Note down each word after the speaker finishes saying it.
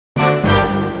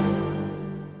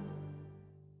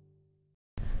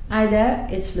Hi there,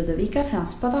 it's Ludovica from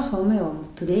Spada Home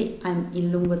Home. Today I'm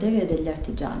in Lungotevere degli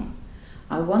Artigiani.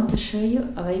 I want to show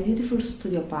you a very beautiful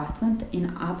studio apartment in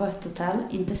Apart Hotel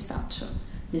in Testaccio.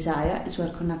 This area is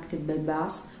well connected by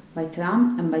bus, by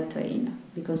tram and by train,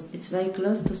 because it's very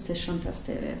close to Station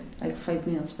Trastevere, like 5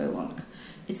 minutes by walk.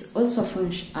 It's also a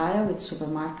furnished area with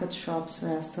supermarket, shops,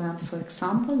 restaurant. For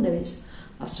example, there is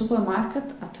a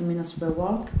supermarket at 2 minutes by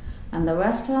walk and a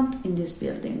restaurant in this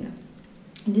building.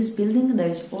 In this building there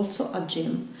is also a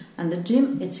gym, and the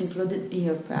gym is included in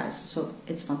your price, so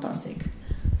it's fantastic.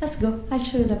 Let's go, I'll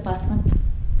show you the apartment.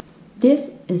 This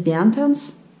is the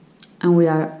entrance, and we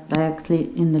are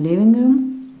directly in the living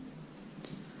room.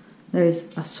 There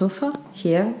is a sofa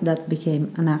here that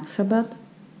became an extra bed,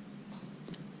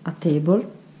 a table,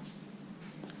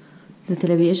 the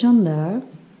television there.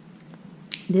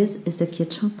 This is the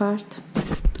kitchen part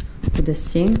with the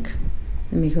sink,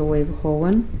 the microwave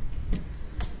oven.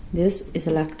 This is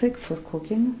electric for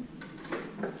cooking.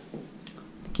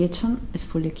 The kitchen is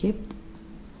fully equipped.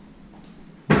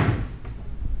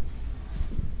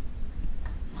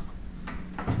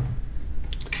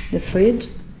 The fridge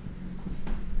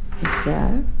is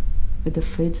there with the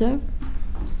freezer,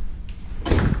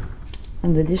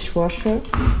 and the dishwasher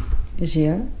is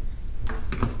here.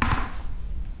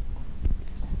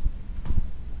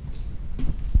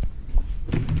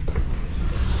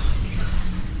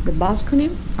 The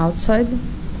balcony outside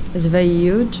is very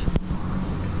huge.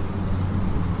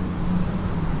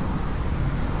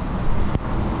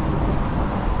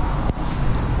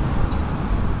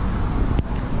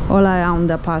 All around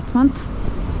the apartment.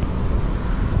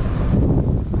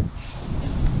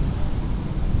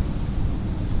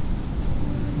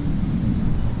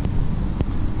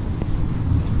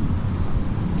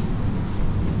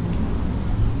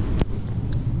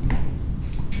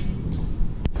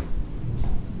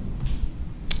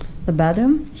 The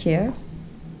bedroom here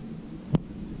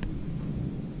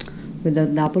with a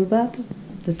double bed,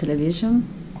 the television,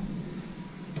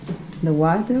 the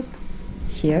wardrobe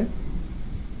here.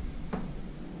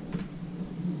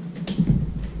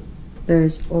 There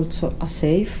is also a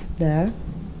safe there,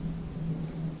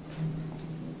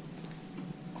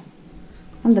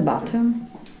 and the bathroom,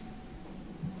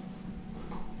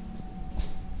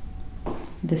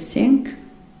 the sink,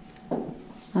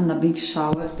 and a big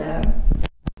shower there.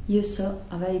 You saw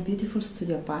a very beautiful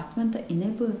studio apartment in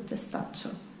neighborhood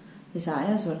Testaccio. This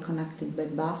area is well connected by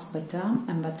bus, by tram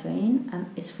and by train, and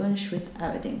is furnished with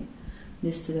everything.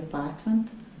 This studio apartment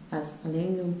has a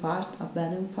living room part, a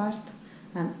bedroom part,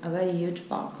 and a very huge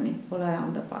balcony all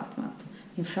around the apartment.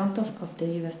 In front of the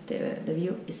river Tevere. The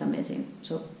view is amazing,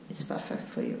 so it's perfect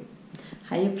for you.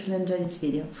 I hope you'll enjoy this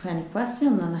video. For any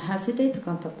questions, don't hesitate to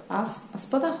contact us at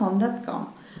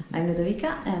spadahome.com. I'm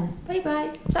Ludovica, and bye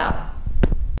bye, ciao!